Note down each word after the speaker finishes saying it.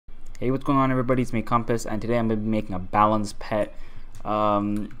Hey, what's going on, everybody? It's me, Compass, and today I'm going to be making a balanced pet. What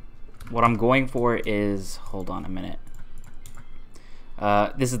I'm going for is, hold on a minute.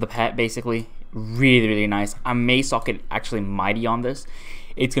 This is the pet, basically. Really nice. I may socket actually Mighty on this.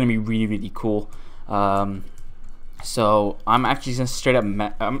 It's going to be really cool. So I'm actually just straight up.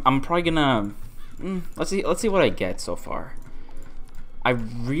 I'm probably gonna. Let's see what I get so far. I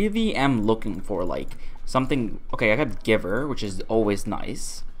really am looking for like something. Okay, I got Giver, which is always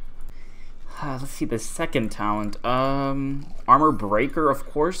nice. Let's see the second talent. Armor Breaker, of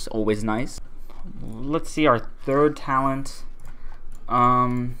course, always nice. Let's see our third talent.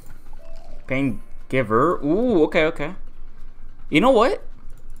 Pain Giver. Ooh, okay. You know what?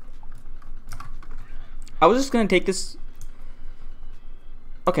 I was just gonna take this.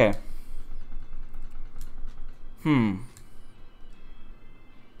 Okay. I'm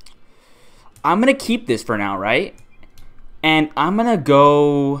gonna keep this for now, right? And I'm gonna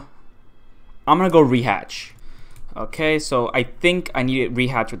go rehatch. Okay, so I think I need to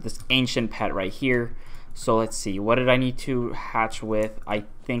rehatch with this ancient pet right here. So let's see, what did I need to hatch with? I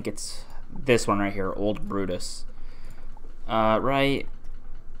think it's this one right here, Old Brutus. Right?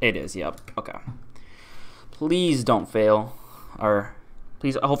 It is, yep. Okay. Please don't fail. Or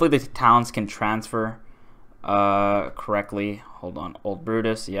please, hopefully the talents can transfer correctly. Hold on, Old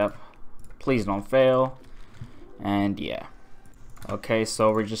Brutus, yep. Please don't fail. And yeah. Okay,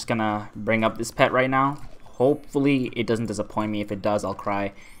 so we're just gonna bring up this pet right now. Hopefully it doesn't disappoint me. If it does, I'll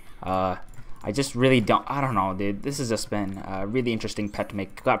cry. I just really don't. I don't know, dude. This has just been a really interesting pet to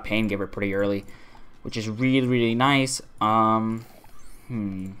make. Got Pain Giver pretty early, which is really nice. Let's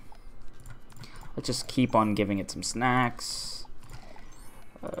just keep on giving it some snacks.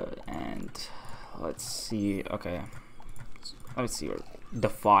 And let's see. Okay, let's see.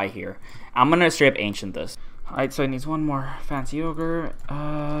 Defy here. I'm gonna straight up ancient this. Alright, so it needs one more fancy yogurt.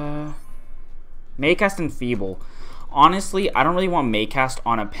 Maycast and Feeble. Honestly, I don't really want Maycast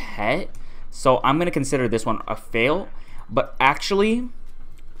on a pet, so I'm gonna consider this one a fail. But actually,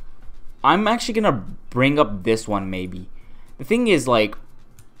 I'm actually gonna bring up this one maybe. The thing is, like,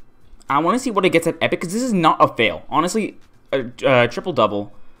 I want to see what it gets at Epic, because this is not a fail. Honestly, triple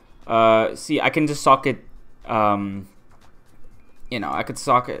double. See, I can just socket. You know, I could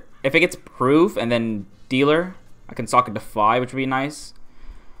socket if it gets proof and then dealer. I can socket Defy, which would be nice.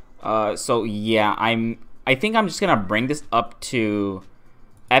 So yeah, I think I'm just gonna bring this up to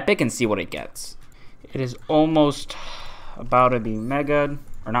Epic and see what it gets. It is almost about to be mega,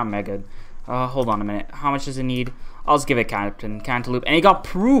 or not mega. Hold on a minute. How much does it need? I'll just give it Captain Cantaloupe, and it got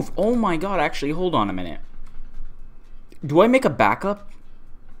proof. Oh my god! Actually, hold on a minute. Do I make a backup?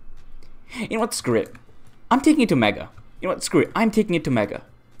 You know what? Screw it. I'm taking it to Mega. You know what? Screw it. I'm taking it to Mega.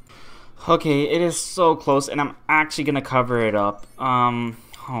 Okay, it is so close, and I'm actually gonna cover it up. Oh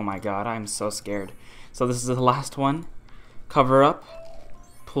my god, I'm so scared. So this is the last one. Cover up.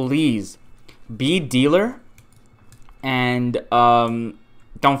 Please be dealer, and don't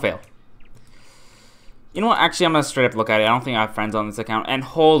fail. You know what? Actually, I'm gonna straight up look at it. I don't think I have friends on this account, and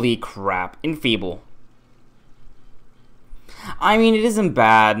holy crap, Enfeeble. I mean, it isn't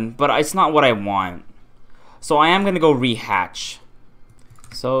bad, but it's not what I want. So I am gonna go rehatch.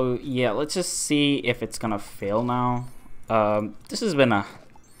 So yeah, let's just see if it's gonna fail now. This has been a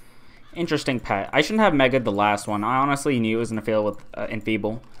interesting pet. I shouldn't have Mega the last one. I honestly knew it was gonna fail with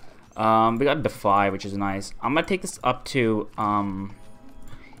Enfeeble. We got Defy, which is nice. I'm gonna take this up to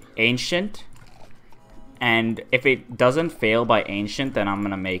Ancient, and if it doesn't fail by Ancient, then I'm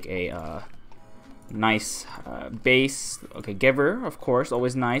gonna make a nice base. Okay, Giver, of course,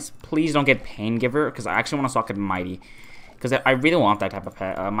 always nice. Please don't get Pain Giver, because I actually want to socket Mighty, because I really want that type of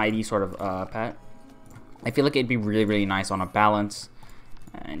pet, Mighty sort of pet. I feel like it'd be really nice on a balance.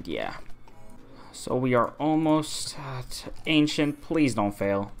 And yeah, so we are almost at Ancient. Please don't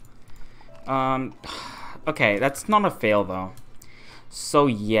fail. Okay, that's not a fail though. So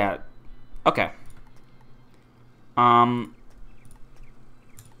yeah, okay.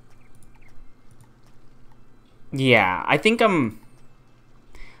 Yeah, I think I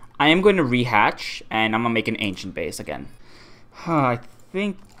am going to rehatch, and I'm gonna make an ancient base again. I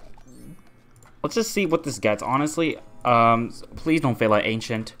think, let's just see what this gets. Honestly, please don't fail at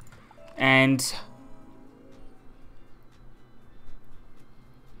ancient. And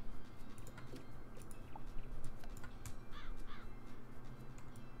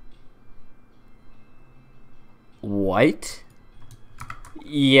what?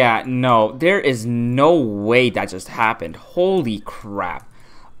 Yeah, no, there is no way that just happened. Holy crap.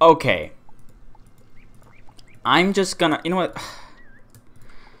 Okay. I'm just gonna, you know what?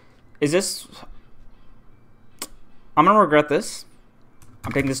 Is this... I'm gonna regret this.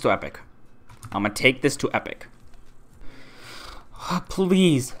 I'm taking this to epic. I'm gonna take this to epic.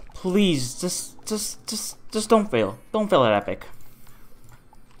 Please, please, just don't fail. Don't fail at epic.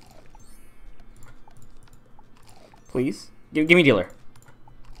 Please, give me dealer.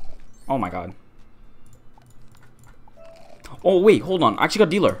 Oh my god. Oh wait, hold on. I actually got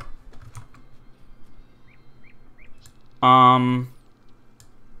dealer.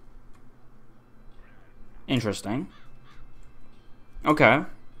 Interesting. Okay.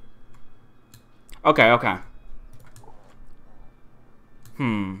 Okay. Okay.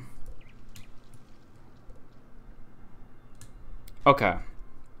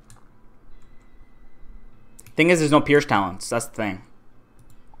 Thing is, there's no Pierce talents. That's the thing.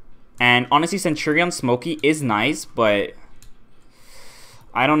 And honestly, Centurion Smokey is nice, but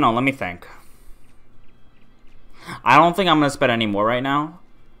I don't know. Let me think. I don't think I'm going to spend any more right now.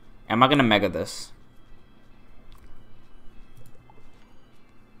 Am I going to mega this?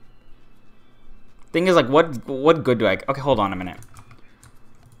 Thing is, like, what good do I... Okay, hold on a minute.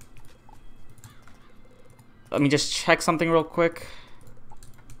 Let me just check something real quick.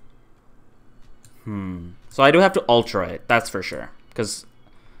 So I do have to ultra it. That's for sure. Because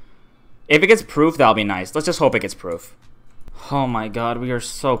if it gets proof, that'll be nice. Let's just hope it gets proof. Oh my god, we are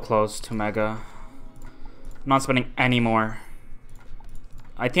so close to mega. I'm not spending any more.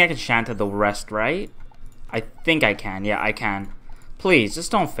 I think I can chant the rest, right? I think I can. Yeah, I can. Please,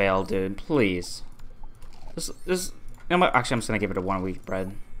 just don't fail, dude. Please. Just you know what? Actually, I'm just gonna give it a 1 week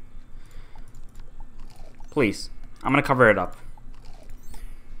bread. Please. I'm gonna cover it up.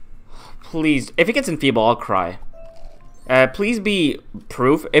 Please. If it gets enfeeble, I'll cry. Please be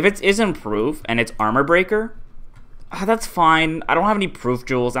proof. If it isn't proof and it's armor breaker, that's fine. I don't have any proof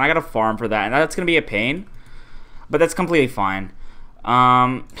jewels and I gotta farm for that, and that's gonna be a pain. But that's completely fine.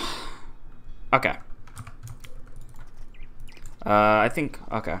 Okay. I think,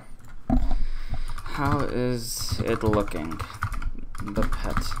 okay. How is it looking? The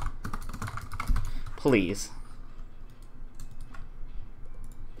pet. Please.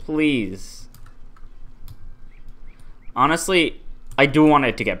 Please. Honestly, I do want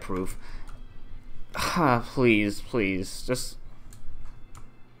it to get proof. Please, please. Just...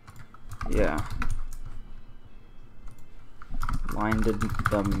 Yeah. Blinded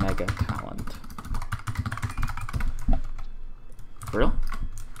the mega talent. For real?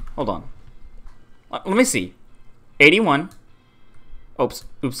 Hold on. Let me see. 81. Oops,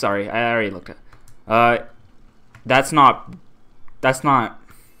 sorry. I already looked at. That's not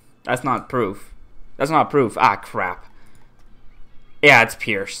proof. That's not proof. Ah, crap. Yeah, it's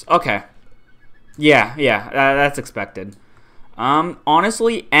Pierce. Okay. Yeah, that's expected.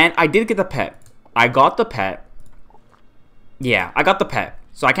 Honestly, and I did get the pet. I got the pet. Yeah, I got the pet.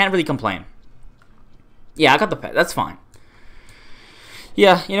 So I can't really complain. Yeah, I got the pet. That's fine.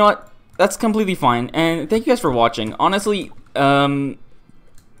 Yeah, you know what? That's completely fine. And thank you guys for watching. Honestly,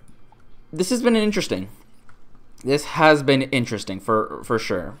 this has been interesting. This has been interesting for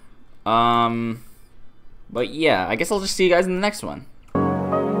sure. But yeah, I guess I'll just see you guys in the next one.